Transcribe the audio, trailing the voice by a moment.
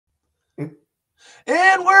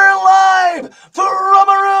And we're live from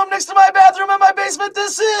a room next to my bathroom in my basement.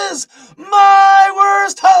 This is My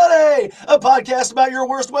Worst Holiday, a podcast about your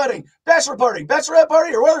worst wedding, bachelor party, bachelorette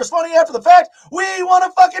party, or whether it's funny after the fact. We want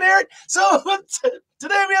to fucking hear it. So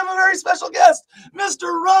today we have a very special guest,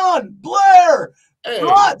 Mr. Ron Blair. Hey.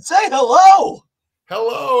 Ron, say hello.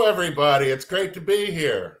 Hello, everybody. It's great to be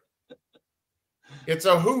here. It's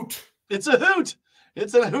a hoot. It's a hoot.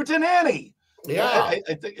 It's a hootenanny. Yeah.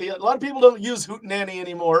 I think a lot of people don't use hootenanny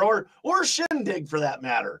anymore, or shindig for that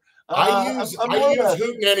matter. I use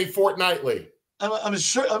hootenanny fortnightly. I'm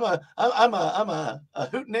a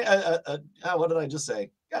hootenanny. What did I just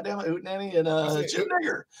say? Goddamn it, hootenanny and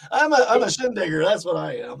shindigger. I'm a shindigger. That's what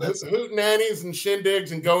I am. Hootenannies and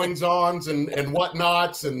shindigs and goings-ons and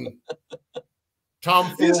whatnots and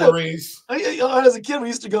tomfooleries. As a kid, we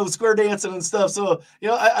used to go square dancing and stuff. So,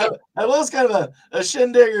 I was kind of a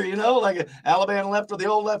shindigger, like Alabama left with the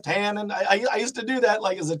old left hand. And I used to do that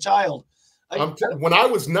like as a child. When I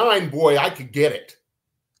was 9, boy, I could get it.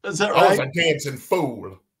 Is that right? I was a dancing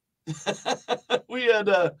fool. we did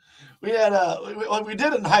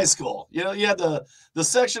it in high school. You had the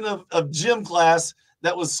section of gym class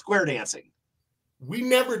that was square dancing. We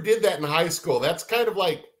never did that in high school. That's kind of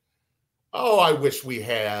like, oh, I wish we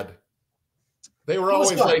had. They were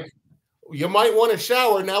always like, you might want to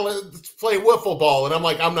shower. Now let's play wiffle ball. And I'm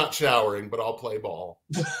like, I'm not showering, but I'll play ball.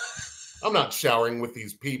 I'm not showering with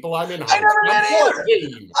these people. I'm in high school.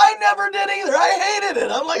 I never did either. I hated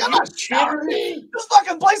it. I'm like, I'm not showering. This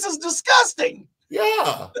fucking place is disgusting.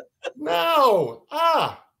 Yeah. No.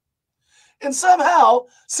 And somehow,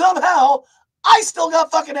 I still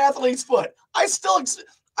got fucking athlete's foot. I still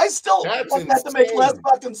want that to make less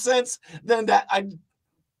fucking sense than that. I don't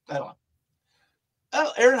know.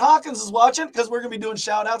 Aaron Hawkins is watching because we're gonna be doing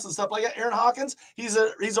shout outs and stuff like that. Aaron Hawkins, he's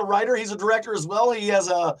a writer, he's a director as well. He has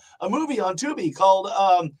a movie on Tubi called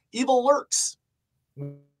Evil Lurks.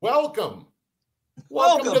 Welcome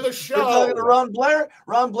to the show. We're talking to Ron Blair.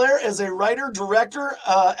 Ron Blair is a writer, director,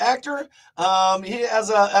 actor. He has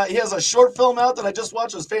a short film out that I just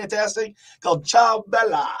watched. It was fantastic, called Ciao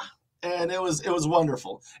Bella. And it was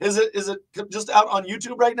wonderful. Is it just out on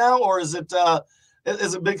YouTube right now, or is it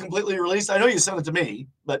been completely released? I know you sent it to me,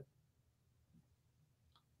 but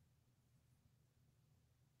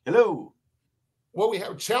hello. Well, we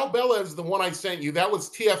have Ciao Bella is the one I sent you. That was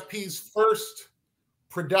TFP's first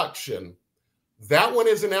production. That one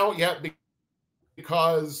isn't out yet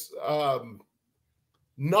because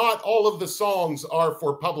not all of the songs are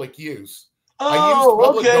for public use.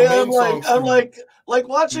 Oh, okay. I'm like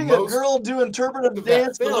watching a girl do interpretive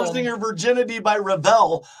dance for losing her virginity by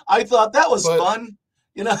Ravel. I thought that was fun,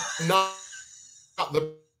 Not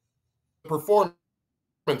the performance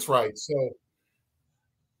right. So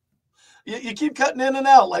you keep cutting in and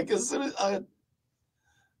out. Like as soon as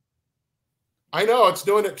I know it's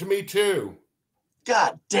doing it to me too.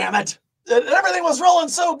 God damn it! And everything was rolling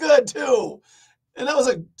so good too, and that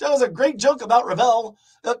was a great joke about Ravel.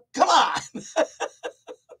 Come on.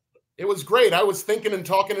 It was great. I was thinking and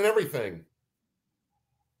talking and everything.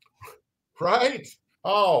 Right?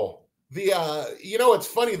 Oh, it's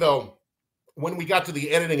funny though. When we got to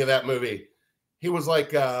the editing of that movie, he was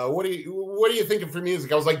like, what are you thinking for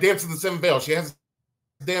music? I was like, Dance of the Seven Veils. She has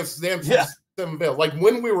Dance of the Seven Veils. Like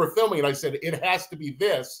when we were filming it, I said, it has to be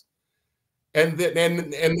this. And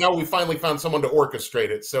now we finally found someone to orchestrate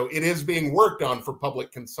it. So it is being worked on for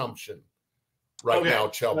public consumption. Right now,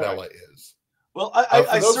 Ciao Bella is. Well,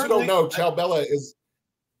 for those who don't know, Ciao Bella is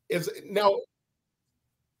now.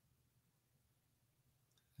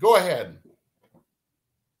 Go ahead.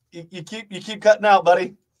 You keep cutting out,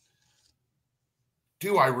 buddy.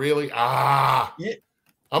 Do I really? Yeah,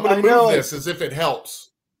 I'm going to move this as if it helps.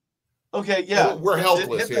 Okay, yeah. We're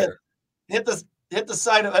helpless here. Hit the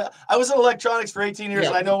side of it. I was in electronics for 18 years,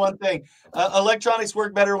 and I know one thing: electronics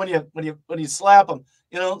work better when you slap them.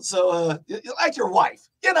 So like your wife,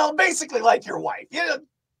 basically like your wife. Yeah,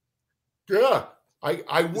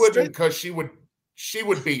 I wouldn't because she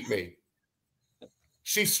would beat me.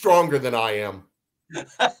 She's stronger than I am.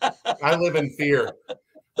 I live in fear,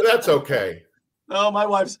 but that's okay. No, my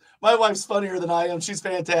wife's funnier than I am. She's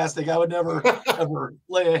fantastic. I would never ever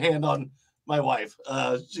lay a hand on my wife.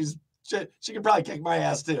 She could probably kick my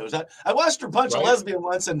ass too. I watched her punch a lesbian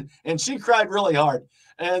once, and she cried really hard.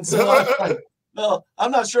 And so I was like, well,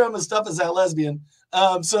 I'm not sure I'm as tough as that lesbian.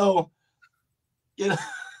 So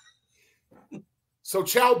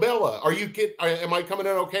Ciao Bella, am I coming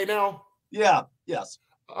in okay now? Yeah. Yes.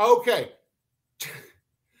 Okay.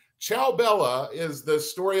 Ciao Bella is the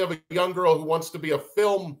story of a young girl who wants to be a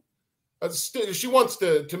film. She wants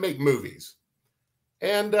to make movies.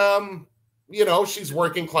 And you know, she's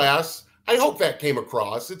working class. I hope that came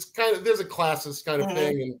across. It's kind of, there's a classist kind of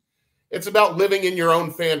thing, and it's about living in your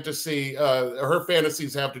own fantasy. Her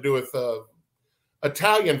fantasies have to do with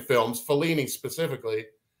Italian films, Fellini specifically.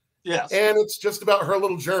 Yes. And it's just about her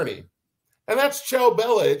little journey. And that's Ciao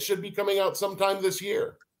Bella. It should be coming out sometime this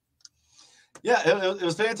year. Yeah, it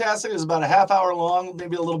was fantastic. It was about a half hour long,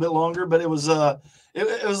 maybe a little bit longer, but it was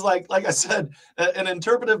it was like I said, an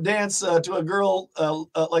interpretive dance to a girl,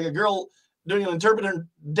 like a girl doing an interpretive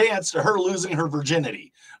dance to her losing her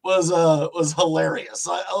virginity was hilarious.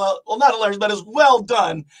 Well, not hilarious, but it was well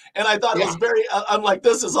done, and I thought it was very. I'm like,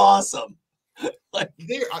 this is awesome. Like,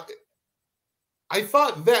 I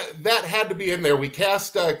thought that had to be in there. We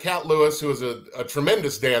cast Kat Lewis, who is a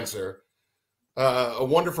tremendous dancer, a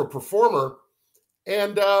wonderful performer,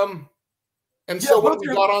 and so when we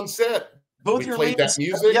got on set, we played that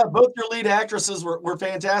music. Yeah, both your lead actresses were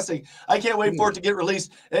fantastic. I can't wait for it to get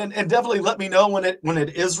released, and definitely let me know when it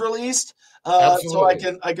is released, so I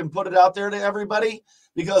can put it out there to everybody,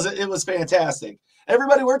 because it was fantastic.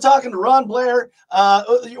 Everybody, we're talking to Ron Blair.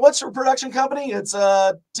 What's your production company? It's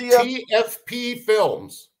TFP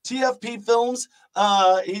Films. TFP Films.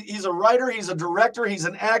 He's a writer. He's a director. He's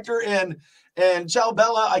an actor. And Ciao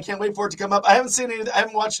Bella, I can't wait for it to come up. I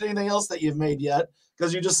haven't watched anything else that you've made yet,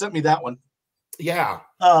 because you just sent me that one. Yeah.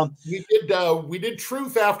 We did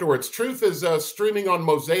Truth afterwards. Truth is streaming on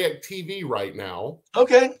Mosaic TV right now.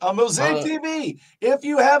 Okay, on Mosaic TV. If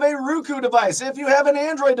you have a Roku device, if you have an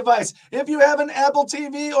Android device, if you have an Apple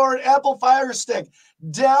TV or an Apple Fire Stick,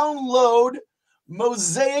 download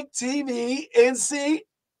Mosaic TV and see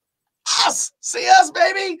us. See us,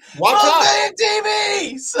 baby. Watch Mosaic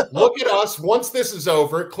TV. So, look at us. Once this is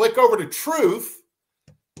over, click over to Truth.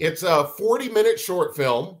 It's a 40-minute short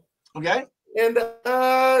film. Okay. And,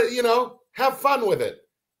 you know, have fun with it.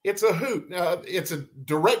 It's a hoot. It's a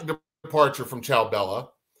direct departure from Ciao Bella.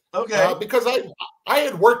 Okay. Because I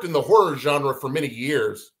had worked in the horror genre for many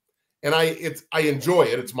years, and I enjoy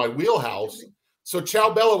it. It's my wheelhouse. So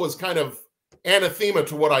Ciao Bella was kind of anathema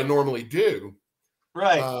to what I normally do.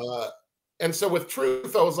 Right. And so with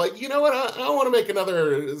Truth, I was like, you know what? I want to make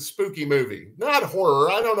another spooky movie. Not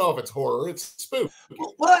horror. I don't know if it's horror. It's spooky.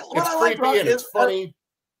 It's creepy and it's funny.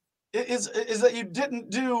 Is that you didn't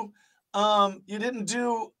do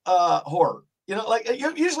horror. You know, like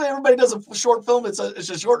usually everybody does a short film. It's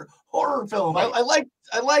a short horror film. Right. I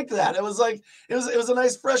like that. It was like it was a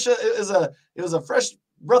nice fresh it was a fresh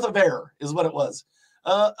breath of air is what it was.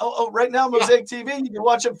 Right now Mosaic TV, you can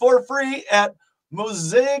watch it for free at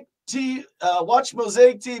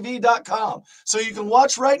watchmosaic.com. So you can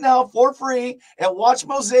watch right now for free at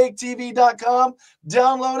watchmosaic.tv.com.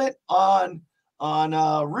 Download it on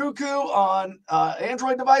Roku, on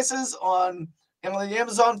Android devices, on the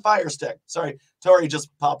Amazon Fire Stick. Sorry, Tori just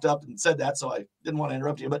popped up and said that, so I didn't want to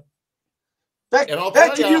interrupt you. But back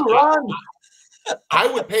to you, Ron. I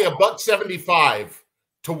would pay $1.75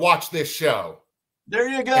 to watch this show. There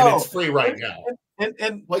you go. And it's free right now. And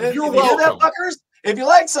you're welcome. You hear that, fuckers? If you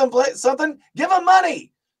like something, give them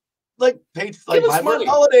money. Like buy my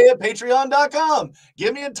holiday at patreon.com.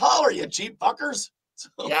 Give me $1, you cheap fuckers.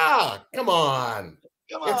 Yeah, come on.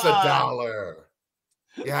 It's $1.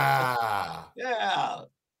 Yeah. Yeah.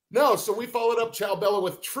 No, so we followed up Ciao Bella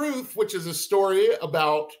with Truth, which is a story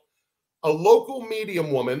about a local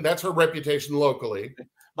medium woman. That's her reputation locally.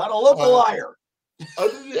 About a local liar.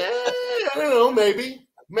 I don't know, maybe.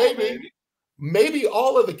 Maybe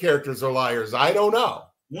all of the characters are liars. I don't know.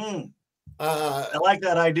 I like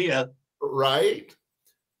that idea. Right?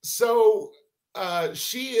 So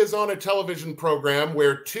she is on a television program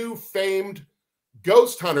where two famed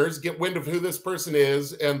ghost hunters get wind of who this person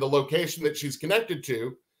is and the location that she's connected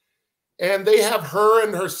to. And they have her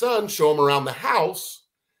and her son show them around the house.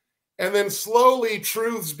 And then slowly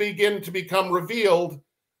truths begin to become revealed.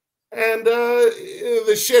 And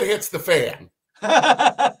the shit hits the fan.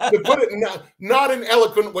 To put it, not an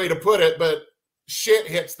eloquent way to put it, but shit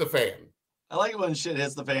hits the fan. I like it when shit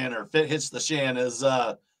hits the fan, or fit hits the shan, as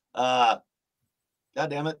God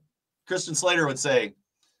damn it, Christian Slater would say,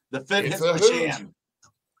 the fit hits the shan.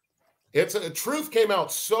 It's a Truth came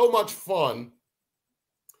out so much fun.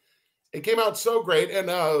 It came out so great, and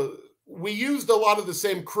we used a lot of the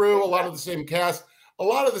same crew, a lot of the same cast. A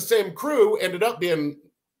lot of the same crew ended up being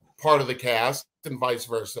part of the cast, and vice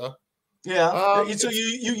versa. Yeah. So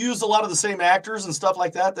you used a lot of the same actors and stuff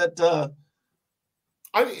like that.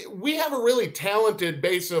 We have a really talented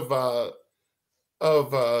base of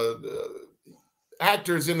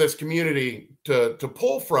actors in this community to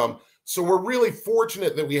pull from. So we're really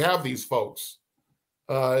fortunate that we have these folks.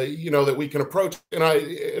 you know, that we can approach. And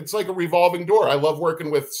it's like a revolving door. I love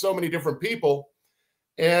working with so many different people.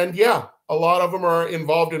 And yeah, a lot of them are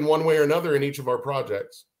involved in one way or another in each of our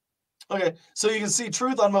projects. Okay, so you can see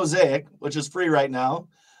Truth on Mosaic, which is free right now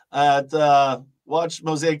at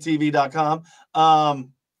watchmosaichtv.com.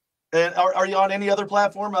 And are you on any other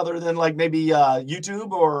platform other than like maybe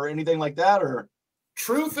YouTube or anything like that? Or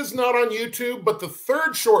Truth is not on YouTube, but the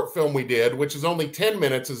third short film we did, which is only 10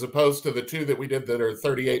 minutes as opposed to the two that we did that are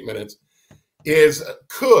 38 minutes, is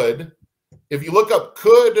Could. If you look up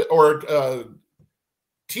Could or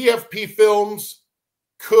TFP Films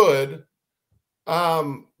Could,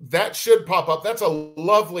 that should pop up. That's a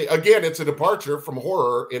lovely, again, it's a departure from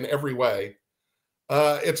horror in every way.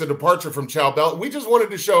 It's a departure from Chow Bell. We just wanted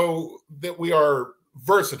to show that we are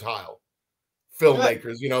versatile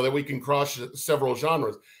filmmakers, you know, that we can cross several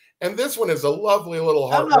genres. And this one is a lovely little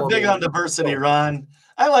heartwarming. I'm not big on diversity, Ron.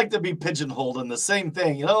 I like to be pigeonholed in the same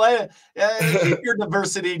thing. You know, keep your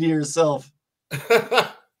diversity to yourself.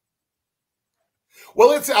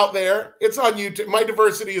 Well, it's out there. It's on YouTube. My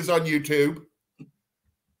diversity is on YouTube.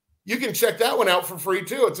 You can check that one out for free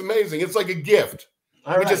too. It's amazing. It's like a gift.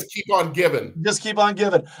 We just keep on giving. Just keep on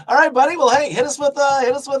giving. All right, buddy. Well, hey, hit us with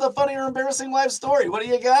a funny or embarrassing life story. What do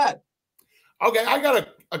you got? Okay, I got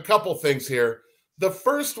a couple things here. The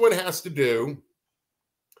first one has to do,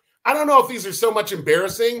 I don't know if these are so much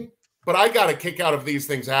embarrassing, but I got a kick out of these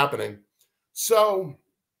things happening. So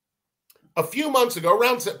a few months ago,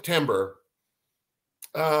 around September,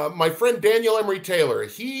 my friend Daniel Emery Taylor,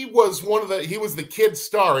 he was the kid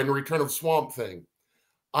star in Return of Swamp Thing.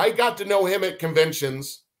 I got to know him at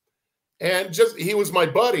conventions, and he was my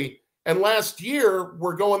buddy. And last year,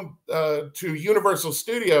 we're going to Universal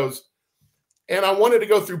Studios, and I wanted to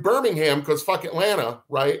go through Birmingham because fuck Atlanta,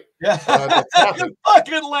 right? Yeah, fuck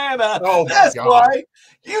Atlanta. Oh, that's why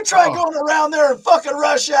you try going around there in fucking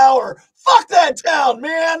rush hour. Fuck that town,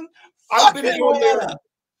 man. I've been going there.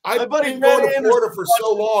 I've been going to Florida for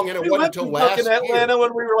so long, and it wasn't until last year. Atlanta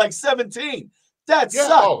when we were like 17. That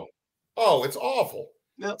sucked. Oh, it's awful.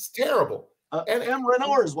 Yep. It's terrible. And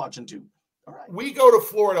Renor is watching too. All right. We go to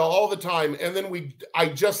Florida all the time, and then I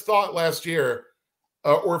just thought last year,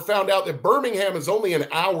 or found out that Birmingham is only an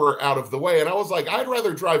hour out of the way, and I was like, I'd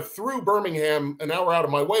rather drive through Birmingham an hour out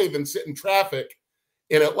of my way than sit in traffic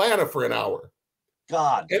in Atlanta for an hour.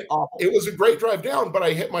 God, awful. It was a great drive down, but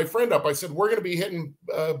I hit my friend up. I said, we're going to be hitting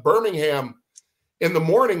Birmingham in the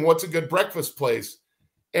morning. What's a good breakfast place?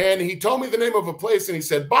 And he told me the name of a place, and he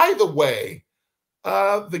said, by the way,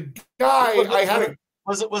 the guy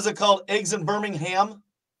was it called Eggs in Birmingham?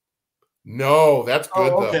 No, that's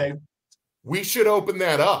good okay. though. We should open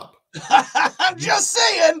that up. I'm just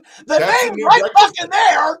saying the name's right fucking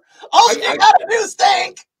there. All you gotta do is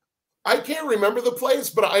think. I can't remember the place,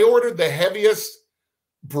 but I ordered the heaviest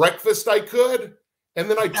breakfast I could, and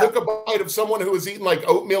then I took a bite of someone who was eating like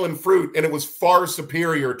oatmeal and fruit, and it was far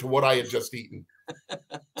superior to what I had just eaten.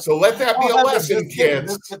 So let that be a lesson,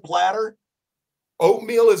 kids. Biscuit platter.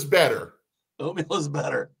 Oatmeal is better. Oatmeal is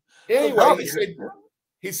better. Anyway,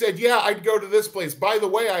 he said, yeah, I'd go to this place. By the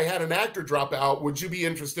way, I had an actor drop out. Would you be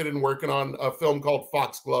interested in working on a film called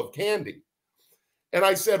Foxglove Candy? And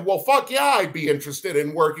I said, well, fuck yeah, I'd be interested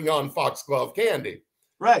in working on Foxglove Candy.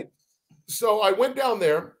 Right. So I went down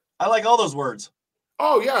there. I like all those words.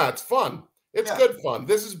 Oh, yeah, it's fun. It's good fun.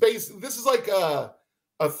 This is like a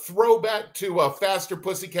throwback to Faster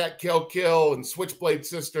Pussycat Kill Kill and Switchblade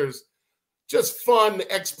Sisters. Just fun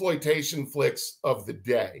exploitation flicks of the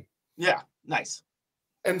day. Yeah, nice.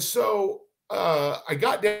 And so I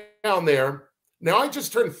got down there. Now, I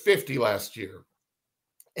just turned 50 last year.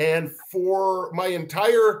 And for my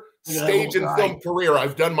entire stage and film career,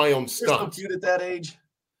 I've done my own stunts. They're so cute at that age.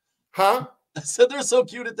 Huh? I said they're so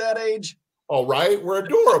cute at that age. All right. We're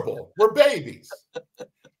adorable. We're babies.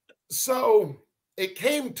 So it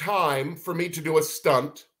came time for me to do a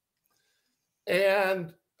stunt.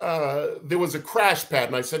 And there was a crash pad.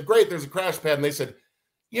 And I said, great, there's a crash pad. And they said,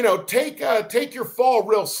 you know, take your fall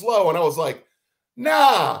real slow. And I was like,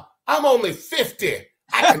 nah, I'm only 50.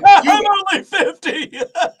 I'm only 50.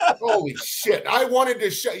 Holy shit. I wanted to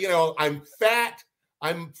show, you know, I'm fat.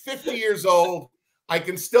 I'm 50 years old. I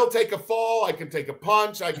can still take a fall. I can take a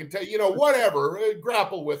punch. I can take, you know, whatever.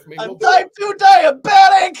 Grapple with me. I'm type 2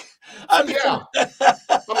 diabetic. I'm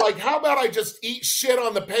like, how about I just eat shit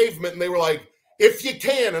on the pavement? And they were like, if you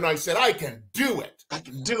can. And I said, I can do it. I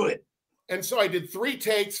can do it. And so I did 3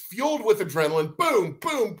 takes, fueled with adrenaline. Boom,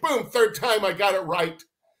 boom, boom. Third time I got it right.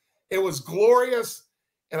 It was glorious.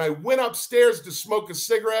 And I went upstairs to smoke a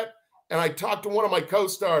cigarette, and I talked to one of my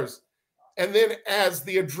co-stars. And then as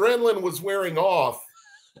the adrenaline was wearing off,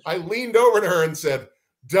 I leaned over to her and said,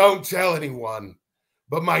 don't tell anyone,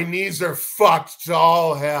 but my knees are fucked to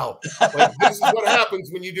all hell. Like, this is what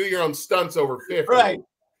happens when you do your own stunts over 50. Right.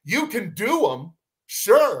 You can do them,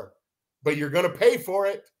 sure, but you're going to pay for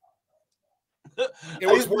it. It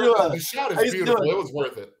was worth it. The shot is beautiful. It was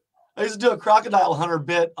worth it. I used to do a crocodile hunter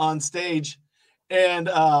bit on stage, and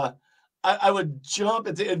I would jump.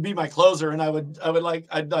 It'd be my closer, and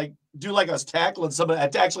I'd do like I was tackling somebody.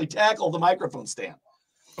 I'd actually tackle the microphone stand,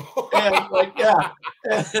 and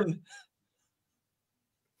and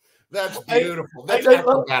that's beautiful. It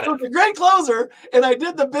was a great closer, and I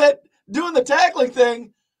did the bit doing the tackling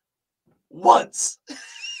thing once.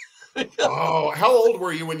 Oh, how old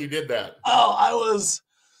were you when you did that? Oh, I was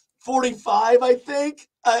 45, I think.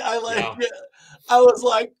 I was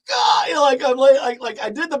like, God, I'm like I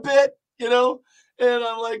did the bit, and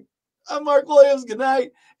I'm like, I'm Mark Williams, good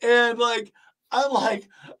night, and I'm like,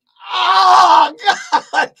 God,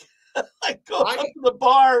 I go up to the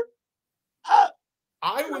bar.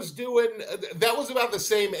 I was doing that was about the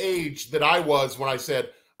same age that I was when I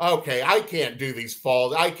said, okay, I can't do these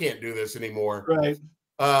falls. I can't do this anymore. Right.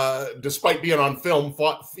 Despite being on film,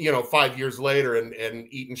 5 years later and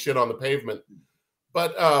eating shit on the pavement.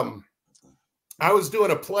 But I was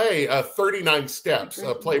doing a play, 39 Steps,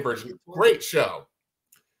 a play version. Great show.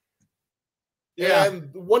 Yeah.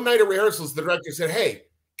 And one night at rehearsals, the director said, hey,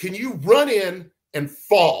 can you run in and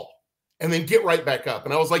fall and then get right back up?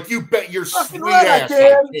 And I was like, you bet your sweet ass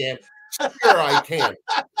I can. Sure, I can.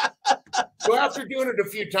 So after doing it a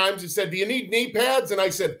few times, he said, do you need knee pads? And I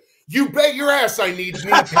said, you bet your ass I need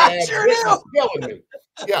knee pads. Sure do. Killing me.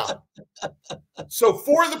 Yeah. So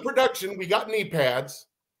for the production, we got knee pads.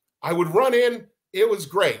 I would run in. It was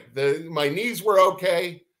great. My knees were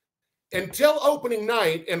okay until opening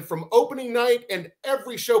night. And from opening night and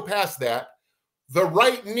every show past that, the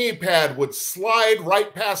right knee pad would slide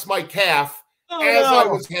right past my calf I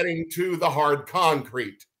was heading to the hard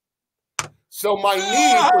concrete. So my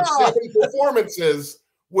knee for 7 performances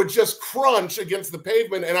would just crunch against the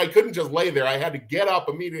pavement, and I couldn't just lay there. I had to get up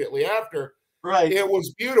immediately after. Right. It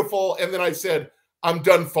was beautiful. And then I said, I'm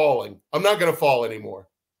done falling. I'm not going to fall anymore.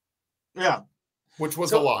 Yeah. Which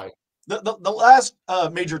was a lie. The last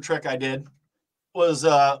major trick I did was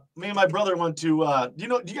me and my brother went to, do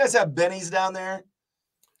you guys have Benny's down there?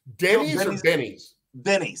 Denny's or Benny's?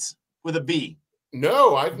 Benny's with a B.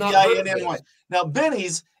 No, I've not heard of it. Now,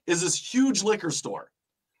 Benny's is this huge liquor store.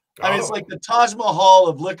 I mean, it's like the Taj Mahal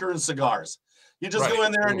of liquor and cigars. You just go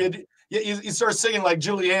in there and you start singing like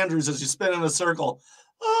Julie Andrews as you spin in a circle.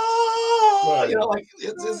 Oh, I'm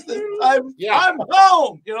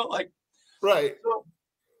home. Right. So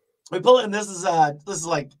we pull in. This is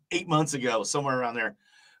like 8 months ago, somewhere around there.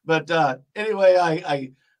 But anyway,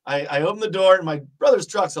 I opened the door, and my brother's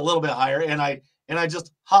truck's a little bit higher, and I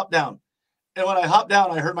just hopped down. And when I hopped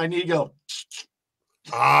down, I heard my knee go.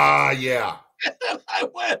 Yeah. And I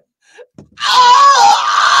went,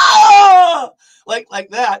 like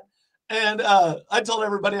that. And I told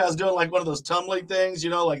everybody I was doing like one of those tumbling things,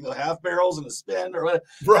 like the half barrels and the spin or whatever.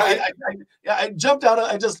 Right. I jumped out.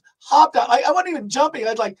 I just hopped out. I wasn't even jumping.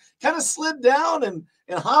 I'd like kind of slid down and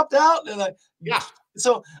hopped out. And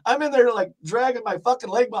so I'm in there like dragging my fucking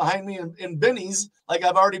leg behind me in Benny's. Like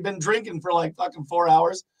I've already been drinking for like fucking 4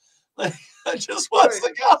 hours. Like I just want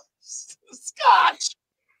the scotch.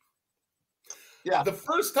 Yeah. The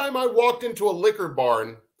first time I walked into a liquor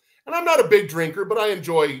barn, and I'm not a big drinker, but I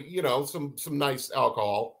enjoy, some nice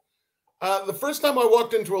alcohol. The first time I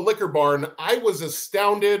walked into a liquor barn, I was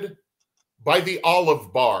astounded by the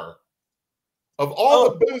Olive Bar. Of all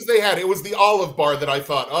the booze they had, it was the Olive Bar that I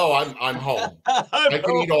thought, I'm home. I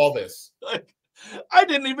can eat all this. I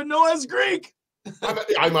didn't even know I was Greek.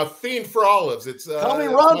 I'm a fiend for olives. It's call me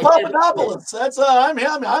Ron Papadopoulos. That's I'm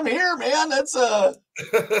him. I'm here, man. That's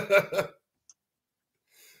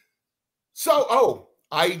So,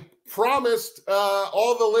 I promised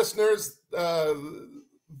all the listeners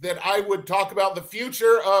that I would talk about the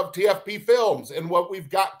future of TFP Films and what we've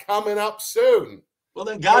got coming up soon. Well,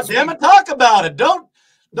 then, goddamn it, talk about it.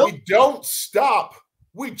 We don't stop.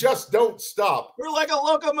 We just don't stop. We're like a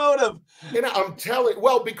locomotive. And I'm telling,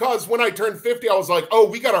 because when I turned 50, I was like,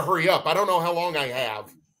 we got to hurry up. I don't know how long I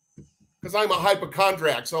have because I'm a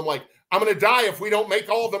hypochondriac. So I'm like, I'm going to die if we don't make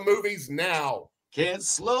all the movies now. Can't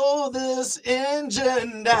slow this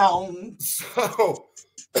engine down. So,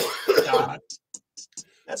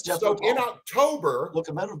 that's Jeff. So in October,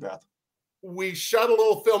 locomotive breath. We shot a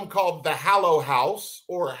little film called The Hallow House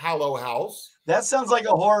or Hallow House. That sounds like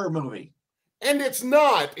a horror movie. And it's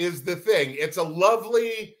not, is the thing. It's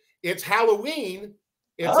Halloween.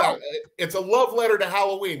 It's a love letter to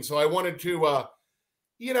Halloween. So I wanted to,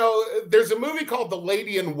 you know, there's a movie called The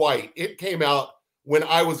Lady in White. It came out when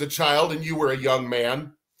I was a child and you were a young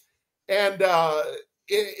man. And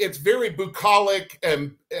it's very bucolic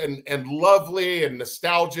and lovely and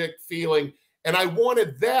nostalgic feeling. And I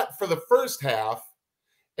wanted that for the first half.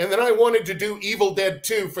 And then I wanted to do Evil Dead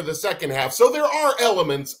 2 for the second half. So there are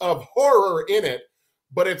elements of horror in it,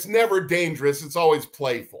 but it's never dangerous. It's always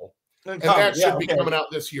playful. And that should be coming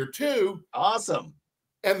out this year too. Awesome.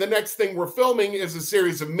 And the next thing we're filming is a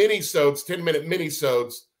series of minisodes, 10-minute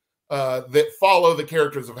minisodes that follow the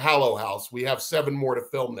characters of Hallow House. We have 7 more to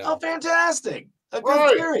film now. Oh, fantastic. A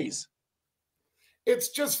good series. It's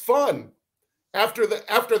just fun. After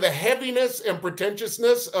the heaviness and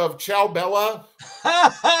pretentiousness of Ciao Bella,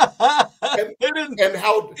 in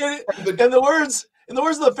the words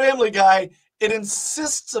of the Family Guy, it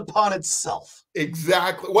insists upon itself.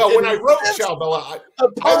 Exactly. Well, when I wrote Ciao Bella,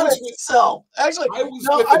 upon itself. Actually,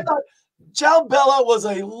 I thought Ciao Bella was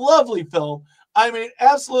a lovely film. I mean,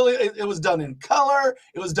 absolutely. It was done in color.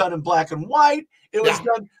 It was done in black and white. It was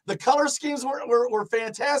done. The color schemes were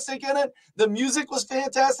fantastic in it. The music was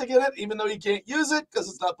fantastic in it, even though you can't use it because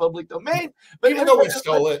it's not public domain. But even though we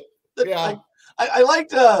stole it, yeah. I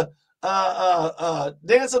liked Dance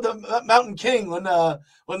of the Mountain King when the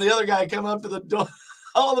other guy came up to the door.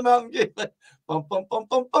 All the Mountain King, like, bum bum bum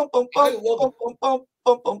bum bum bum bum bum bum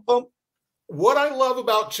bum bum bum. What I love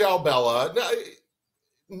about Ciao Bella.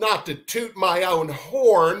 Not to toot my own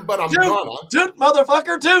horn, but I'm gonna. Toot,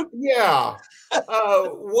 motherfucker, toot. Yeah.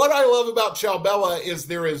 What I love about Ciao Bella is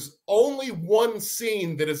there is only one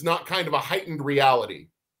scene that is not kind of a heightened reality.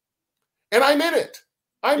 And I'm in it.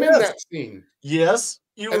 I'm in that scene. Yes,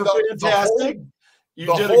 you were fantastic.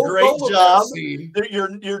 You did a great job.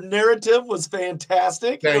 Your narrative was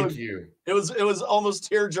fantastic. Thank you. It was almost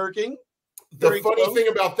tear-jerking. The funny thing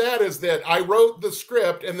about that is that I wrote the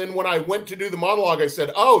script, and then when I went to do the monologue, I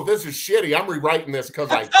said, "Oh, this is shitty. I'm rewriting this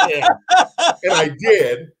because I can," and I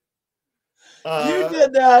did. You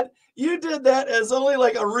did that. You did that as only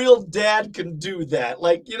like a real dad can do that.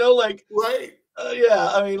 Like, you know, like right. Yeah,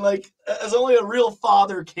 I mean, like as only a real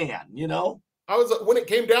father can. You know. When it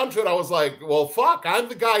came down to it, I was like, well, fuck, I'm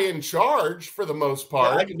the guy in charge for the most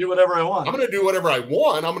part. Yeah, I can do whatever I want. I'm going to do whatever I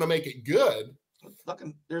want. I'm going to make it good.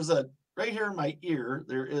 Fucking, right here in my ear,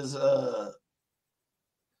 there is the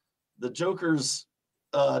Joker's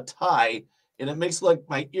tie, and it makes like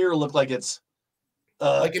my ear look like it's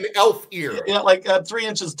like an elf ear. Yeah, like 3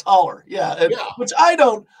 inches taller. Yeah, which I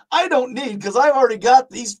don't need because I've already got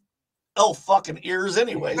these elf fucking ears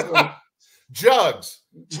anyway. So. Jugs.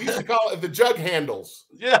 We used to call it the jug handles.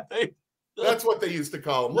 Yeah, that's what they used to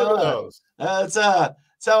call them. Look at those. That's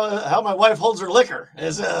how my wife holds her liquor.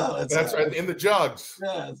 That's right, in the jugs.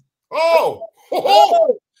 Yeah. Oh,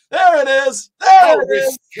 there it is. There it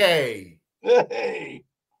is. Okay. Hey.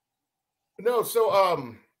 No, so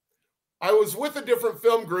I was with a different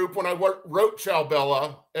film group when I wrote Ciao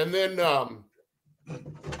Bella, and then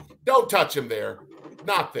don't touch him there.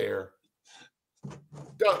 Not there.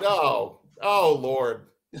 Oh, Lord.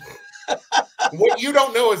 What you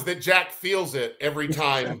don't know is that Jack feels it every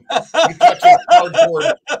time you touch a cardboard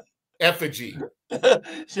effigy.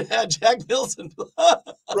 Yeah, Jack feels it.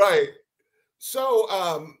 Right. So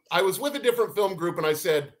I was with a different film group, and I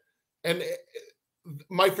said, and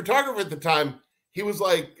my photographer at the time, he was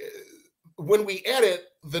like, when we edit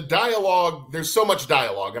the dialogue, there's so much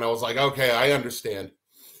dialogue. And I was like, okay, I understand.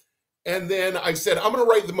 And then I said, I'm going to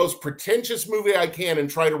write the most pretentious movie I can and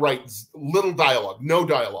try to write little dialogue, no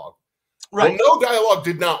dialogue. Right. Well, no dialogue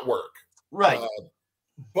did not work. Right.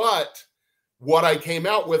 But what I came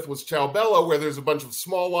out with was Ciao Bella, where there's a bunch of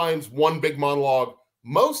small lines, one big monologue.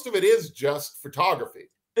 Most of it is just photography.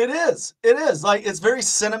 It is. It is. Like, it's very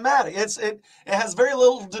cinematic. It has very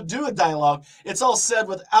little to do with dialogue. It's all said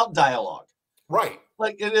without dialogue. Right.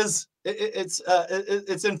 Like it is.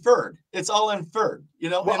 It's inferred. It's all inferred. You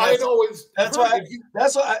know. Well, That's why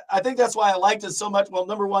I think that's why I liked it so much. Well,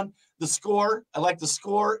 number one, the score. I like the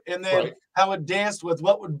score, and then how it danced with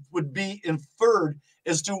what would be inferred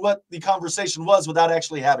as to what the conversation was without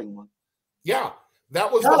actually having one. Yeah,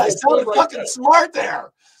 that was. I sounded fucking smart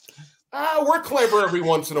there. We're clever every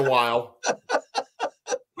once in a while.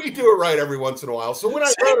 We do it right every once in a while. So when I'm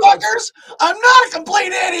not a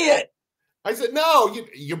complete idiot. I said, no,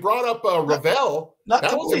 you brought up Ravel.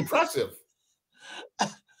 That was impressive. I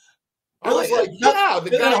was like, yeah, the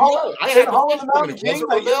guy. I had the Mountain King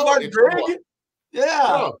by Ingmar Grieg.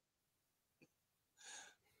 Yeah.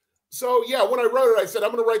 So, yeah, when I wrote it, I said,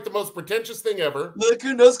 I'm going to write the most pretentious thing ever. Look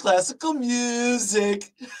who knows classical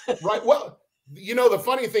music. Right. Well, you know, the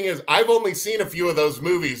funny thing is, I've only seen a few of those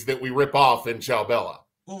movies that we rip off in Ciao Bella.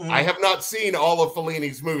 I have not seen all of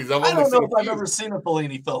Fellini's movies. I don't know if I've ever seen a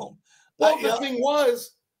Fellini film. Well, the thing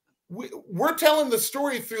was, we're telling the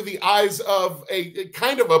story through the eyes of a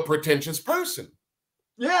kind of a pretentious person.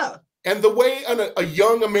 Yeah. And the way a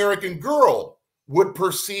young American girl would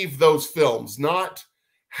perceive those films, not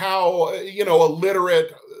how, you know, a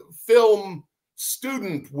literate film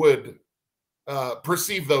student would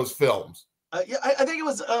perceive those films. Yeah, I think it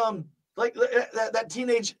was like that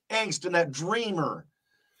teenage angst and that dreamer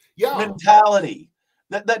mentality.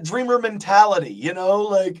 That dreamer mentality, you know,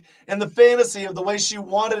 like, and the fantasy of the way she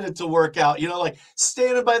wanted it to work out, you know, like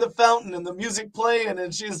standing by the fountain and the music playing,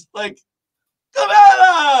 and she's like, come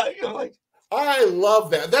on, you know, like. I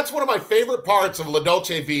love that. That's one of my favorite parts of La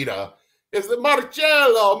Dolce Vita is the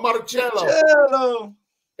Marcello.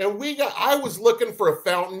 And I was looking for a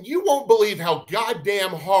fountain. You won't believe how goddamn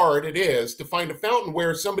hard it is to find a fountain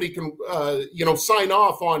where somebody can, you know, sign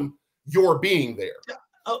off on your being there. Yeah.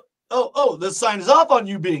 Oh, the sign is off on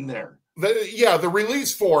you being there. The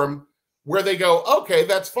release form where they go, okay,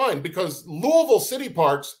 that's fine, because Louisville City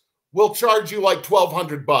Parks will charge you like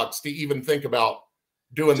 $1,200 to even think about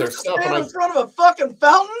doing their stuff. Stand in front of a fucking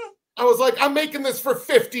fountain? I was like, I'm making this for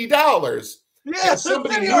 $50. Yeah,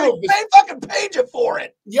 somebody already fucking paid you for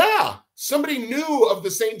it. Yeah, somebody knew of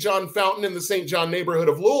the St. John Fountain in the St. John neighborhood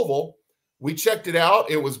of Louisville. We checked it out.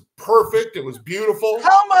 It was perfect. It was beautiful.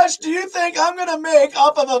 How much do you think I'm going to make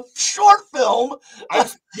off of a short film?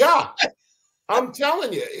 I'm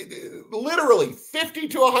telling you, literally $50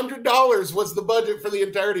 to $100 was the budget for the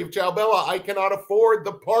entirety of Ciao Bella. I cannot afford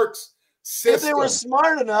the parks system. If they were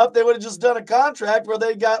smart enough, they would have just done a contract where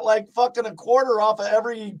they got like fucking a quarter off of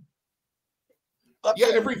every.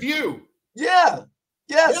 Every view. Yeah.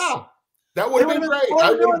 Yes. Yeah. That would have been great.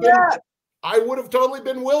 I would have totally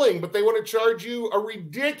been willing, but they want to charge you a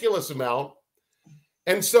ridiculous amount.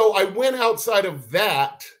 And so I went outside of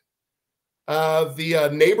that. The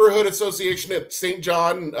neighborhood association at St.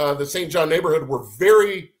 John, the St. John neighborhood, were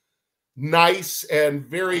very nice and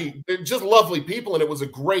they're just lovely people. And it was a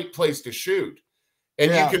great place to shoot.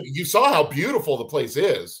 And you saw how beautiful the place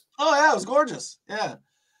is. Oh yeah, it was gorgeous. Yeah.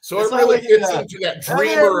 So it really fits into that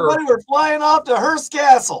dreamer. Everybody were flying off to Hearst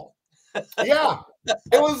Castle. Yeah.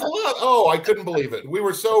 It was a lot. Oh, I couldn't believe it. We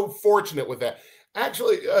were so fortunate with that.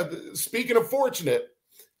 Actually, speaking of fortunate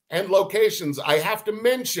and locations, I have to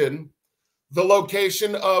mention the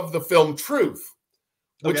location of the film Truth,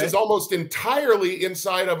 which is almost entirely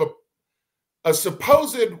inside of a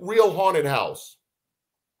supposed real haunted house.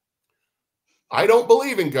 I don't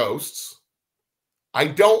believe in ghosts. I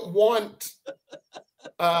don't want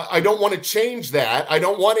to change that. I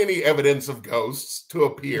don't want any evidence of ghosts to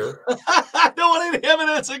appear. I don't want any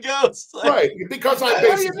evidence of ghosts. Like, right, because I'm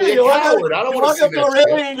basically a coward. I don't want to see that.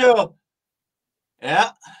 And go,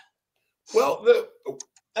 yeah. Well,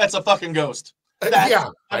 that's a fucking ghost.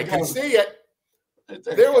 I can see it.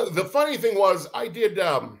 The funny thing was, I did.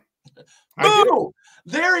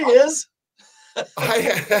 There he is.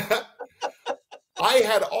 I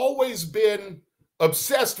had always been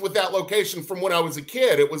obsessed with that location from when I was a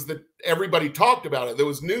kid. It was that everybody talked about it. There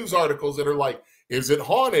was news articles that are like, is it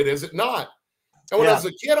haunted? Is it not? And when I was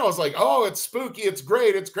a kid, I was like, oh, it's spooky. It's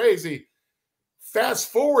great. It's crazy.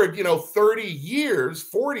 Fast forward, 30 years,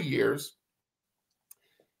 40 years.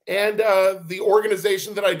 And the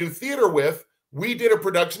organization that I do theater with, we did a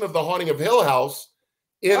production of The Haunting of Hill House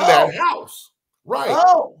in that house. Right.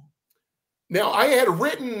 Oh. Now, I had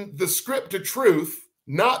written the script to Truth,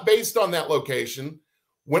 not based on that location.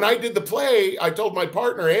 When I did the play, I told my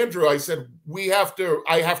partner, Andrew, I said,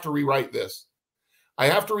 I have to rewrite this. I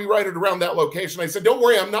have to rewrite it around that location. I said, don't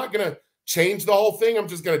worry, I'm not going to change the whole thing. I'm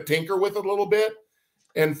just going to tinker with it a little bit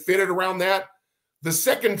and fit it around that. The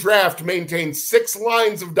second draft maintained 6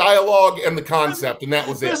 lines of dialogue and the concept, and that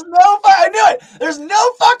was it. I knew it. There's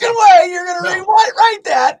no fucking way you're going to rewrite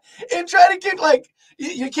that and try to get, like,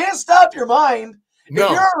 you can't stop your mind. No.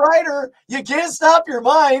 If you're a writer, you can't stop your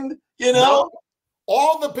mind, No.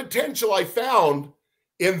 All the potential I found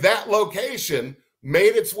in that location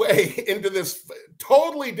made its way into this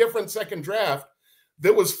totally different second draft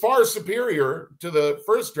that was far superior to the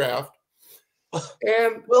first draft.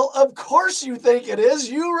 And well, of course you think it is.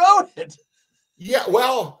 You wrote it. Yeah,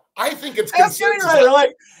 well, I think it's consensus. They're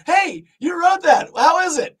like, hey, you wrote that. How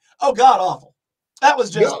is it? Oh, God awful. That was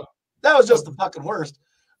just the fucking worst.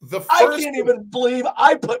 I can't even believe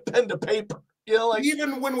I put pen to paper.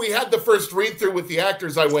 Even when we had the first read through with the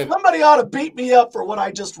actors, I went, somebody ought to beat me up for what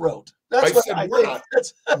I just wrote. That's what I think.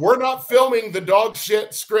 We're not filming the dog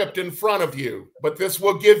shit script in front of you, but this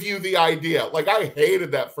will give you the idea. Like, I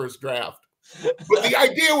hated that first draft, but the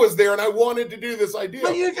idea was there, and I wanted to do this idea.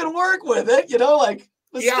 But you can work with it, like.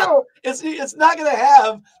 But still, it's not going to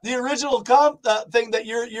have the original thing that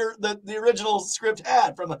the original script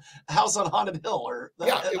had from a House on Haunted Hill or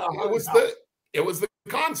it was the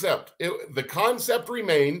concept. The concept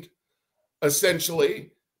remained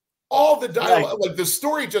essentially. All the dialogue, like the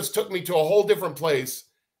story, just took me to a whole different place,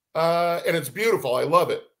 and it's beautiful. I love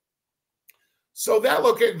it. So that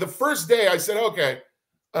location, the first day, I said, okay,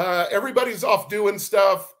 everybody's off doing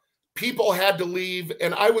stuff. People had to leave,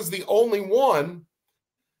 and I was the only one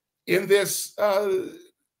in this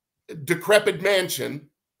decrepit mansion,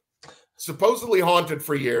 supposedly haunted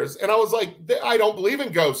for years. And I was like, I don't believe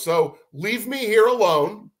in ghosts, so leave me here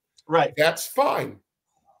alone. Right. That's fine.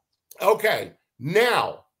 Okay.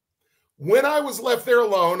 Now, when I was left there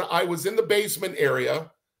alone, I was in the basement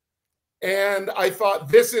area, and I thought,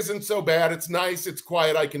 this isn't so bad. It's nice. It's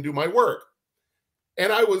quiet. I can do my work.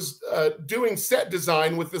 And I was doing set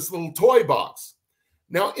design with this little toy box.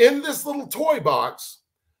 Now, in this little toy box,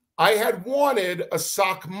 I had wanted a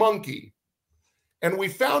sock monkey. And we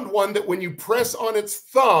found one that when you press on its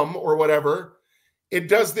thumb or whatever, it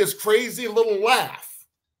does this crazy little laugh.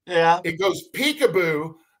 Yeah. It goes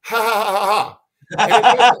peekaboo, ha ha ha ha.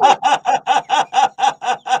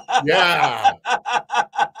 Yeah.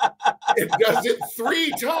 It does it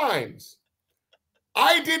 3 times.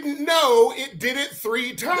 I didn't know it did it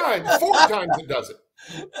 3 times. 4 times it does it.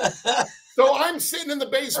 So I'm sitting in the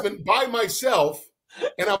basement by myself,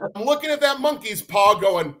 and I'm looking at that monkey's paw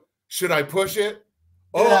going, should I push it?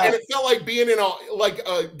 Oh, yeah. And it felt like being in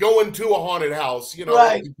going to a haunted house, you know,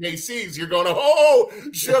 right. Like JC's, you're going, oh,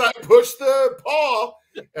 should I push the paw?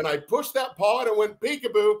 And I pushed that paw and it went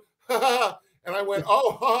peekaboo. And I went,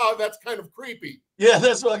 oh, that's kind of creepy. Yeah,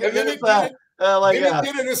 that's what. And then it did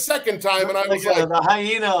it a second time, and I was like the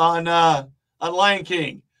hyena on Lion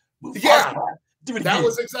King. Yeah, that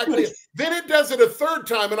was exactly it. Then it does it a third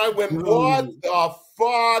time, and I went, what the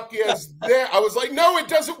fuck is that? I was like, no, it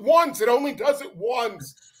does it once. It only does it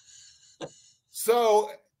once.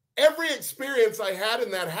 So every experience I had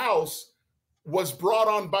in that house was brought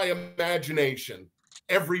on by imagination.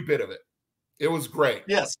 Every bit of it. It was great.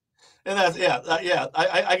 Yes. And that's,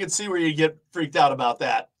 I can see where you get freaked out about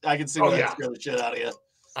that. I can see where that scared the shit out of you.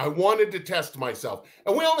 I wanted to test myself.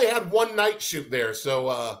 And we only had one night shoot there,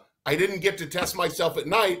 so I didn't get to test myself at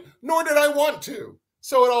night, nor did I want to.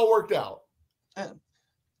 So it all worked out.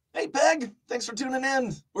 Hey, Peg, thanks for tuning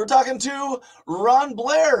in. We're talking to Ron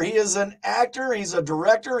Blair. He is an actor. He's a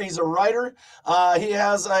director. He's a writer. He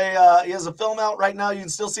has a film out right now. You can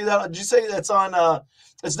still see that. Did you say that's on?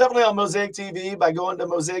 It's definitely on Mosaic TV by going to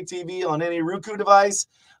Mosaic TV on any Roku device,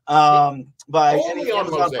 by any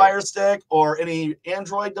Amazon Fire Stick or any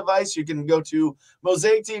Android device. You can go to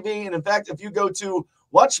Mosaic TV. And in fact, if you go to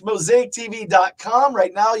watchmosaictv.com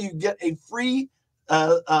right now, you get a free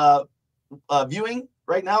viewing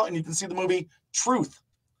right now, and you can see the movie Truth.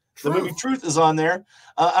 The movie Truth is on there. And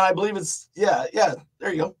I believe it's, there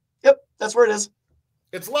you go. Yep, that's where it is.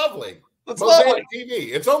 It's lovely. It's Mosaic lovely.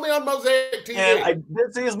 TV. It's only on Mosaic TV. And I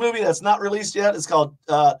did see his movie that's not released yet. It's called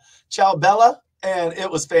Ciao Bella, and it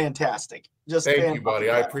was fantastic. Thank you, buddy.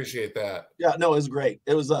 I appreciate that. Yeah, no, it was great.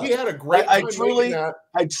 It was. We had a great time.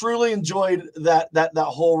 I truly enjoyed that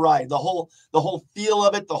whole ride. The whole feel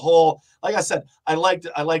of it. The whole, like I said, I liked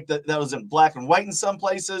that was in black and white in some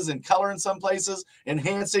places and color in some places,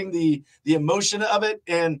 enhancing the emotion of it,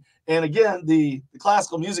 and again the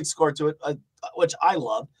classical music score to it, which I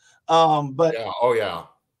loved. But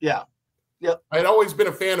yeah. I'd always been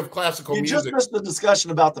a fan of classical music. You just missed the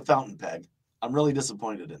discussion about the fountain, Peg. I'm really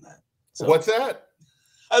disappointed in that. So, what's that?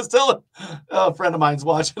 I was telling a friend of mine's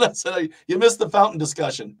watching. I said, you missed the fountain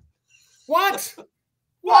discussion. What?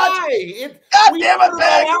 Why? God damn it,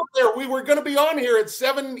 Peg! Out there. We were going to be on here at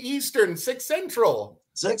 7 Eastern, 6 Central.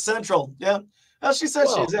 6 Central, yeah. Well, she said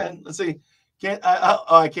she's in. Let's see.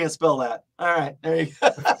 I can't spell that. All right, there you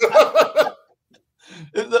go.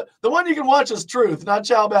 The one you can watch is Truth, not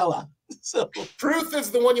Ciao Bella. So Truth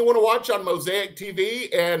is the one you want to watch on Mosaic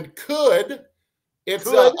TV, and it's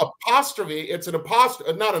apostrophe. It's an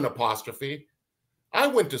apostrophe, not an apostrophe. I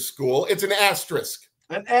went to school. It's an asterisk.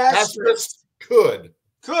 An asterisk. Could.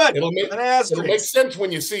 It'll make sense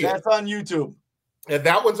when you see That's on YouTube. And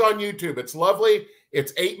that one's on YouTube. It's lovely.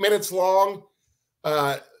 It's 8 minutes long.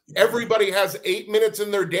 Everybody has 8 minutes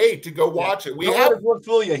in their day to go watch it. Won't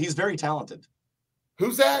fool you. He's very talented.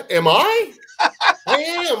 Who's that? Am I? I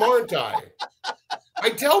am, aren't I? I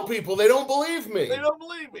tell people, they don't believe me. They don't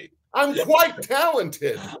believe me. I'm quite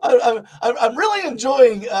talented. I'm really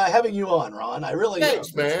enjoying having you on, Ron. I really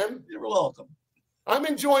Thanks, man. You're welcome. I'm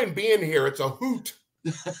enjoying being here. It's a hoot.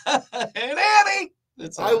 And Annie.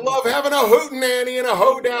 I love having a hootin' Annie and a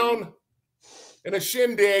hoedown. And a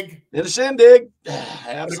shindig. In a shindig. And a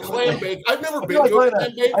Absolutely. clam bake. I've never been to a clam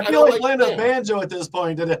bake. I feel like playing a banjo at this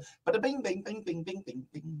point. But a bing, bing, bing, bing, bing, bing,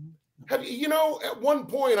 bing. You know, at one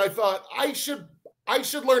point I thought I should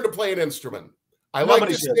learn to play an instrument. I like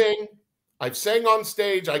to sing. I've sang on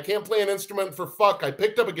stage. I can't play an instrument for fuck. I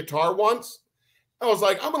picked up a guitar once. I was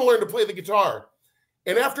like, I'm going to learn to play the guitar.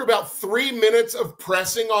 And after about 3 minutes of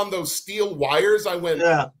pressing on those steel wires, I went,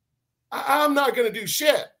 yeah, I'm not going to do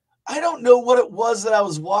shit. I don't know what it was that I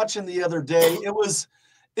was watching the other day. It was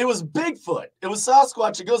Bigfoot. It was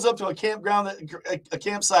Sasquatch. It goes up to a campground, a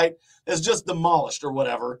campsite that's just demolished or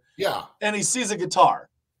whatever. Yeah. And he sees a guitar.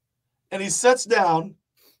 And he sits down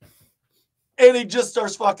and he just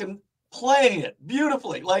starts fucking playing it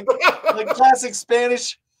beautifully, like classic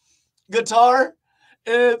Spanish guitar.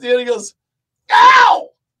 And at the end he goes, ow!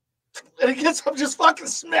 And he gets up, just fucking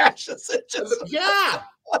smashes it. Yeah.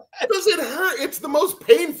 Does it hurt? It's the most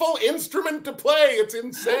painful instrument to play. It's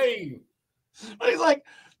insane. But he's like,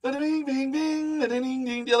 ding, ding, ding, ding,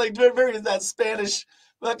 ding, ding, like very that Spanish,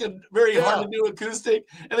 fucking very hard to do acoustic.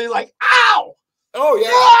 And he's like, ow! Oh yeah!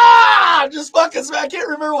 Ah! Just fucking. I can't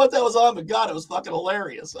remember what that was on, but God, it was fucking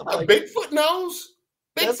hilarious. Like, Bigfoot knows.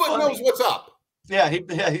 Bigfoot knows what's up. Yeah,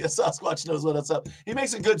 Sasquatch knows what's up. He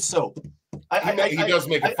makes a good soap. He does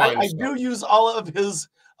make a fine. I do use all of his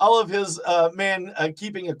man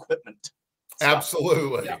keeping equipment. So,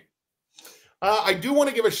 absolutely. Yeah. I do want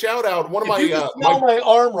to give a shout out. One of if my you can smell my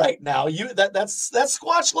arm right now. That's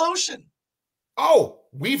Squatch lotion. Oh,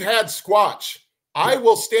 we've had Squatch. I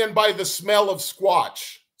will stand by the smell of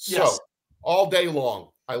Squatch. So all day long.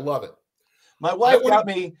 I love it. My wife got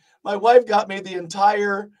me the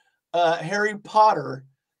entire Harry Potter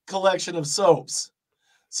collection of soaps.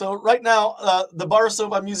 So right now, the bar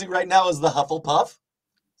soap I'm using right now is the Hufflepuff.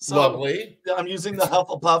 So lovely. I'm using the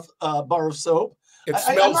Hufflepuff bar of soap. It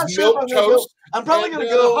smells milk toast. I'm probably gonna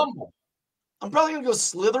go humble. I'm probably gonna go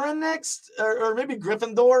Slytherin next, or maybe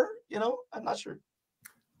Gryffindor. You know, I'm not sure.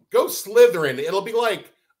 Go Slytherin. It'll be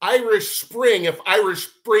like Irish Spring if Irish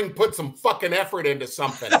Spring put some fucking effort into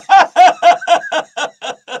something.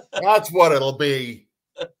 That's what it'll be.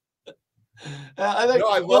 I think. No,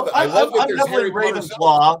 I love it. I love that there's Harry Potter.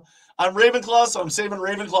 Ravenclaw. I'm Ravenclaw, so I'm saving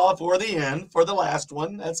Ravenclaw for the end, for the last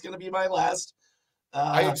one. That's going to be my last.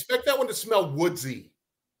 I expect that one to smell woodsy.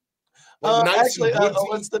 Like nice actually,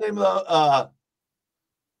 what's the name of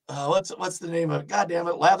the? What's the name of? God damn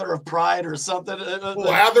it, Lather of Pride or something.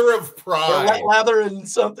 Lather of Pride. Lather and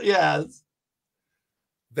something. Yeah.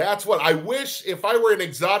 That's what I wish. If I were an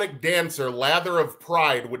exotic dancer, Lather of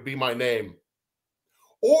Pride would be my name.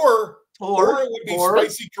 Or it would be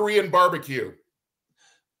Spicy Korean Barbecue.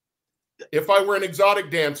 If I were an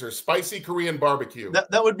exotic dancer, Spicy Korean Barbecue.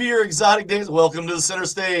 That would be your exotic dance. Welcome to the center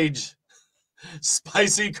stage.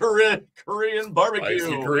 Spicy Korean Barbecue.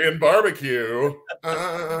 Spicy Korean Barbecue.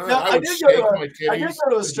 I did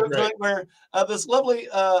go to a strip joint where this lovely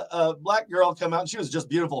black girl came out. And she was just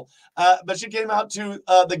beautiful. But she came out to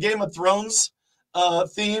the Game of Thrones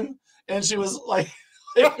theme. And she was like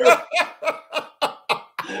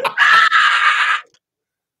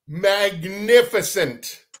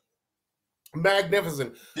magnificent.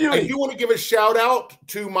 Magnificent. Beauty. I do want to give a shout out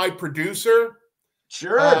to my producer.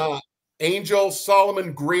 Sure. Angel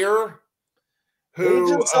Solomon Greer.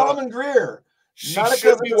 Angel Solomon Greer. She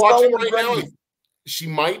should be watching right now. She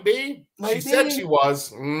might be. She said she was.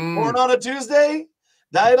 Born on a Tuesday,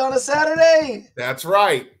 died on a Saturday. That's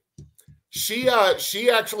right. She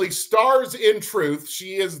actually stars in Truth.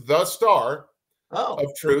 She is the star of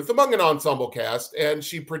Truth among an ensemble cast. And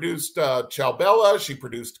she produced Ciao Bella. She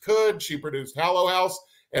produced Could. She produced Hallow House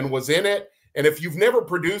and was in it. And if you've never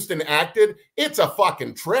produced and acted, it's a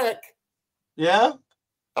fucking trick. Yeah.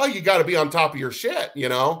 Oh, you got to be on top of your shit, you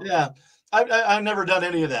know? Yeah. I've never done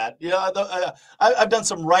any of that. Yeah. I've done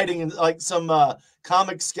some writing and like some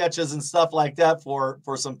comic sketches and stuff like that for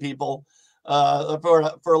some people for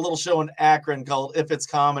a little show in Akron called If It's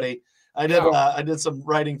Comedy. I did some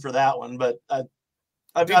writing for that one, but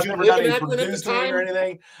I've never done any producing or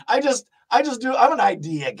anything. I just do. I'm an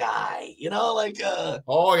idea guy, you know, like.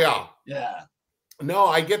 Oh yeah. Yeah. No,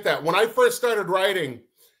 I get that. When I first started writing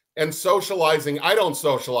and socializing, I don't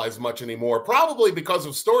socialize much anymore. Probably because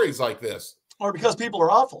of stories like this, or because people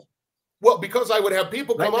are awful. Well, because I would have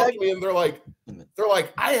people come up to me and they're like,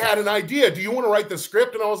 I had an idea. Do you want to write the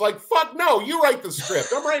script? And I was like, fuck no, you write the script.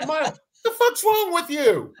 I'm writing mine. The fuck's wrong with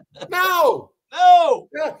you? No.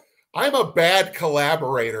 Yeah. I'm a bad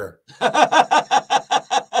collaborator.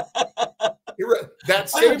 That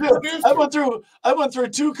same producer. I went through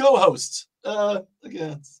two co-hosts.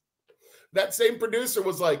 Again. That same producer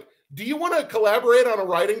was like, do you want to collaborate on a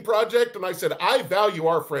writing project? And I said, I value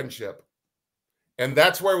our friendship. And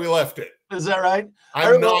that's where we left it. Is that right?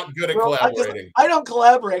 I'm not good at collaborating. I don't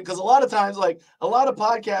collaborate because a lot of times, like a lot of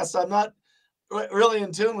podcasts, I'm not really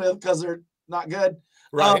in tune with because they're not good.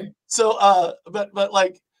 Right. But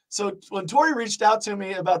like, so when Tori reached out to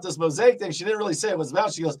me about this Mosaic thing, she didn't really say what it was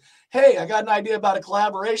about. She goes, "Hey, I got an idea about a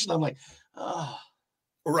collaboration." I'm like, oh.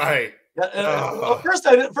 Right. First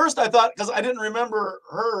I thought, because I didn't remember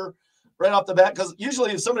her right off the bat, because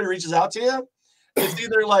usually if somebody reaches out to you, it's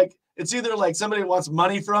either like somebody wants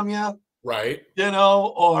money from you, right? You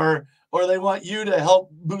know, or they want you to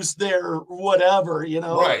help boost their whatever, you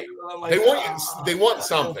know. Right. Like, they want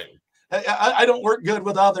something. I don't work good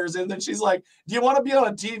with others. And then she's like, "Do you want to be on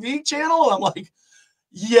a TV channel?" And I'm like,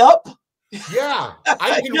 "Yep." Yeah,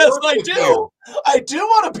 I can yes, work I with do. You. I do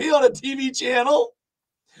want to be on a TV channel.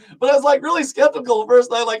 But I was like really skeptical at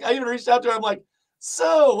first. I even reached out to her. I'm like,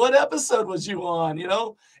 "So what episode was you on?" You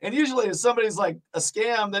know? And usually if somebody's like a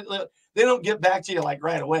scam, that they don't get back to you like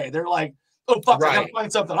right away. They're like, "Oh fuck, right. I gotta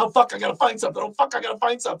find something. Oh fuck, I gotta find something. Oh fuck, I gotta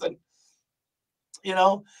find something." You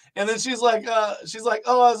know? And then she's like, "Oh,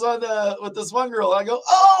 I was on with this one girl." I go,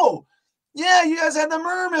 "Oh, yeah, you guys had the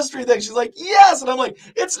murder mystery thing." She's like, "Yes." And I'm like,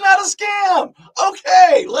 "It's not a scam.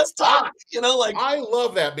 Okay, let's talk." You know, like, I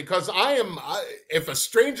love that because if a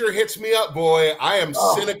stranger hits me up, boy, I am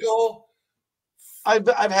cynical. I've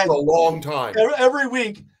had for a long time. Every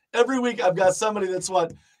week I've got somebody that's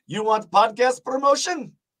what, "You want podcast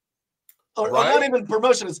promotion?" Or not even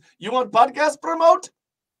promotion, is, "You want podcast promote?"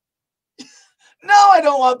 No, I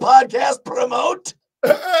don't want podcast promote.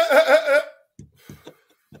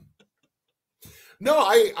 No,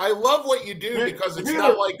 I love what you do because it's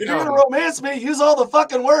not like if you're gonna romance me, use all the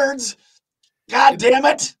fucking words. God damn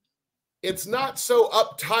it! It's not so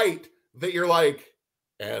uptight that you're like,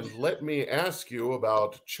 "And let me ask you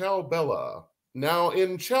about Ciao Bella. Now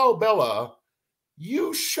in Ciao Bella,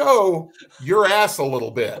 you show your ass a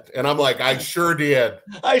little bit." And I'm like, "I sure did.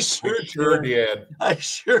 I sure did. I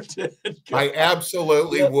sure did. I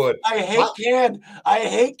absolutely would." I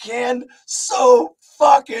hate canned so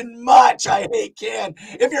fucking much. I hate canned.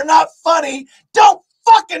 If you're not funny, don't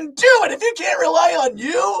fucking do it. If you can't rely on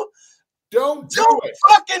you, don't do it.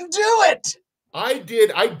 Fucking do it. I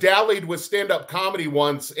dallied with stand-up comedy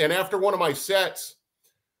once, and after one of my sets,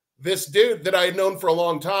 this dude that I had known for a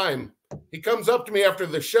long time, he comes up to me after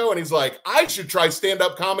the show and he's like, "I should try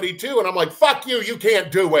stand-up comedy too." And I'm like, "Fuck you, you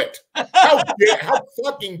can't do it. How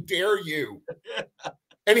fucking dare you?"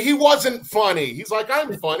 And he wasn't funny. He's like,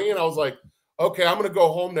 "I'm funny." And I was like, "Okay, I'm going to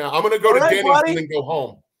go home now. I'm going to go to Denny's and then go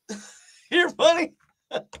home." You're funny.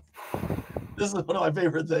 This is one of my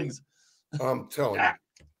favorite things. I'm telling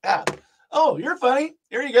you. Oh, you're funny.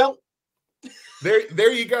 Here you go.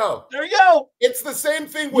 There you go. There you go. It's the same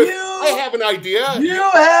thing with, I have an idea. You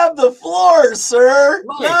have the floor, sir.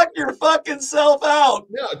 Right. Knock your fucking self out.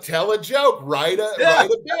 No, tell a joke. Write a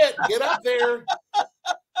bit. Get up there.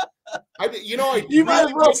 You might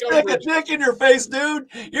as well stick a dick in your face, dude.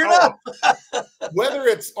 You're not. Whether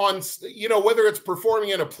it's on, whether it's performing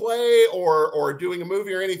in a play or doing a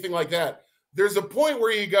movie or anything like that, there's a point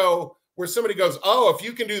where somebody goes, "Oh, if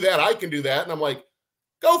you can do that, I can do that." And I'm like,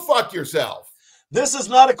 "Go fuck yourself." This is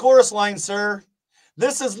not a chorus line, sir.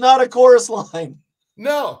 This is not a chorus line.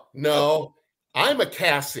 No. I'm a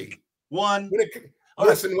Cassie.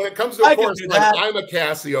 Listen, when it comes to a chorus line, I'm a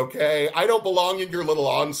Cassie, okay? I don't belong in your little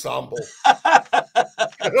ensemble.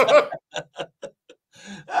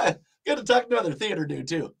 Good to talk to another theater dude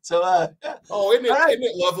too. So, isn't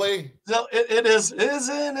it lovely? So it is,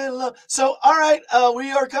 isn't it lovely? So, all right, we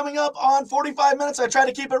are coming up on 45 minutes. I try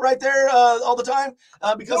to keep it right there all the time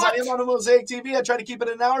because I am on a Mosaic TV. I try to keep it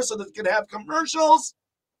an hour so that it can have commercials.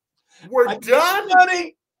 We're done,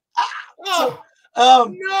 buddy.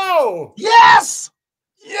 No. Yes.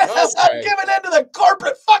 Okay. I'm giving into the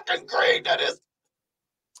corporate fucking greed. That is.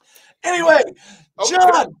 Anyway,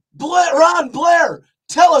 John, Ron, Blair.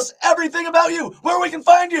 Tell us everything about you, where we can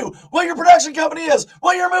find you, what your production company is,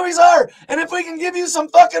 what your movies are, and if we can give you some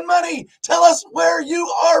fucking money, tell us where you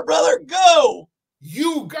are, brother. Go.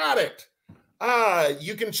 You got it.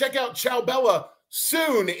 You can check out Ciao Bella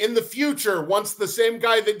soon in the future once the same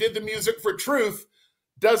guy that did the music for Truth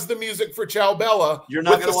does the music for Ciao Bella. You're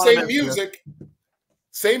not with the same music.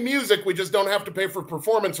 Same music, we just don't have to pay for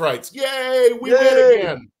performance rights. Yay, we win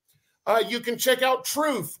again. You can check out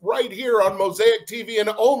Truth right here on Mosaic TV and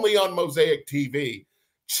only on Mosaic TV.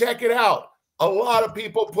 Check it out. A lot of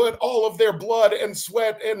people put all of their blood and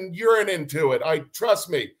sweat and urine into it. Trust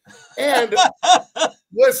me. And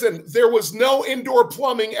listen, there was no indoor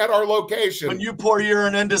plumbing at our location. When you pour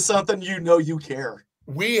urine into something, you know you care.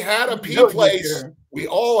 We had a pee place. We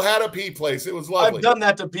all had a pee place. It was lovely. I've done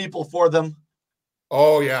that to people for them.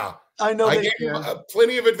 Oh, yeah. I know. I gave them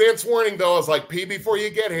plenty of advance warning, though. I was like, pee before you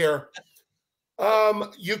get here.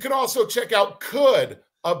 You can also check out Could,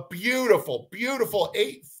 a beautiful, beautiful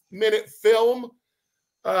 8-minute film.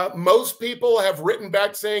 Most people have written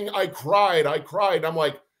back saying, I cried. I'm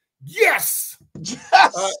like, yes.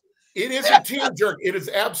 Yes. It is a tearjerker. It is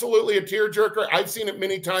absolutely a tearjerker. I've seen it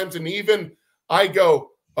many times, and even I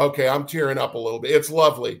go, okay, I'm tearing up a little bit. It's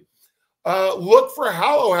lovely. Look for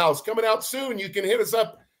Hollow House coming out soon. You can hit us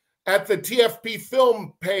up at the TFP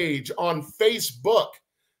Film page on Facebook.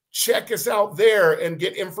 Check us out there and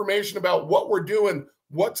get information about what we're doing,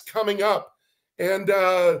 what's coming up. And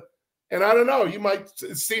I don't know, you might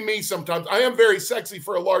see me sometimes. I am very sexy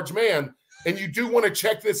for a large man, and you do want to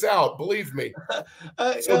check this out, believe me.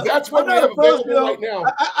 So that's what we have available right now.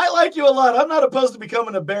 I like you a lot. I'm not opposed to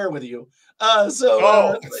becoming a bear with you. That's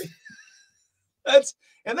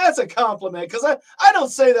a compliment, because I don't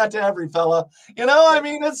say that to every fella. You know, I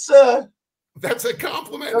mean, it's that's a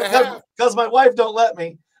compliment to have. Because my wife don't let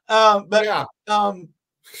me. But yeah.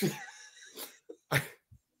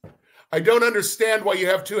 I don't understand why you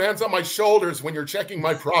have two hands on my shoulders when you're checking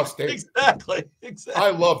my prostate. Exactly. I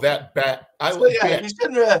love that bet. You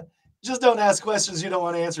shouldn't just don't ask questions you don't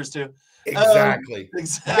want answers to. Exactly.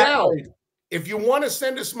 Exactly. Now, if you want to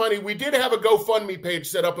send us money, we did have a GoFundMe page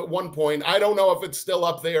set up at one point. I don't know if it's still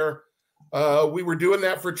up there. We were doing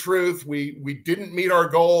that for Truth. We didn't meet our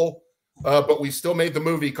goal, but we still made the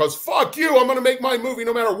movie because fuck you, I'm going to make my movie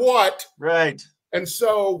no matter what. Right. And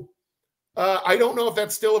so I don't know if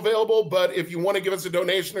that's still available, but if you want to give us a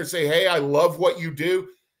donation or say, hey, I love what you do,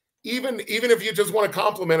 even if you just want to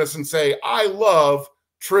compliment us and say, I love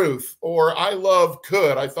Truth or I love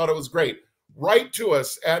Could, I thought it was great, write to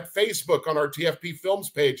us at Facebook on our TFP Films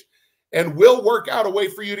page, and we'll work out a way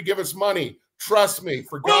for you to give us money. Trust me,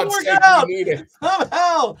 for God's sake, we need it.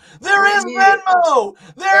 Somehow. There is Venmo.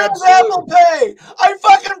 There is Apple Pay. I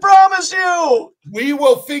fucking promise you. We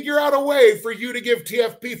will figure out a way for you to give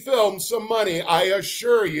TFP Films some money, I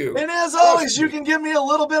assure you. And as always, you can give me a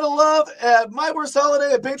little bit of love at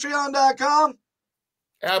myworstholiday@patreon.com.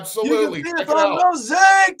 Absolutely. You can see us on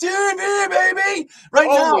Mosaic TV, baby. Right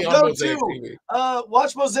only now, go to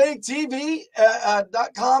watch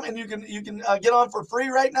MosaicTV.com, and you can get on for free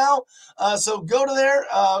right now. So go to there.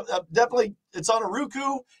 Definitely, it's on a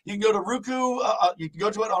Roku. You can go to Roku. You can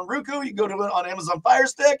go to it on Roku. You can go to it on Amazon Fire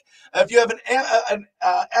Stick. If you have an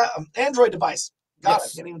Android device, God, I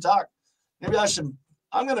can't even talk. Maybe I should.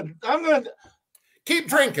 I'm gonna. Keep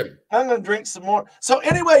drinking. I'm going to drink some more. So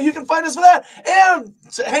anyway, you can find us for that. And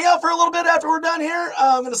hang out for a little bit after we're done here.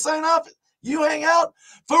 I'm going to sign off. You hang out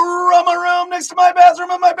from a room next to my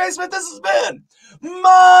bathroom in my basement. This has been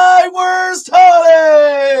My Worst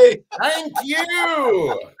Holiday. Thank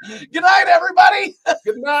you. Good night, everybody.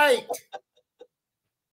 Good night.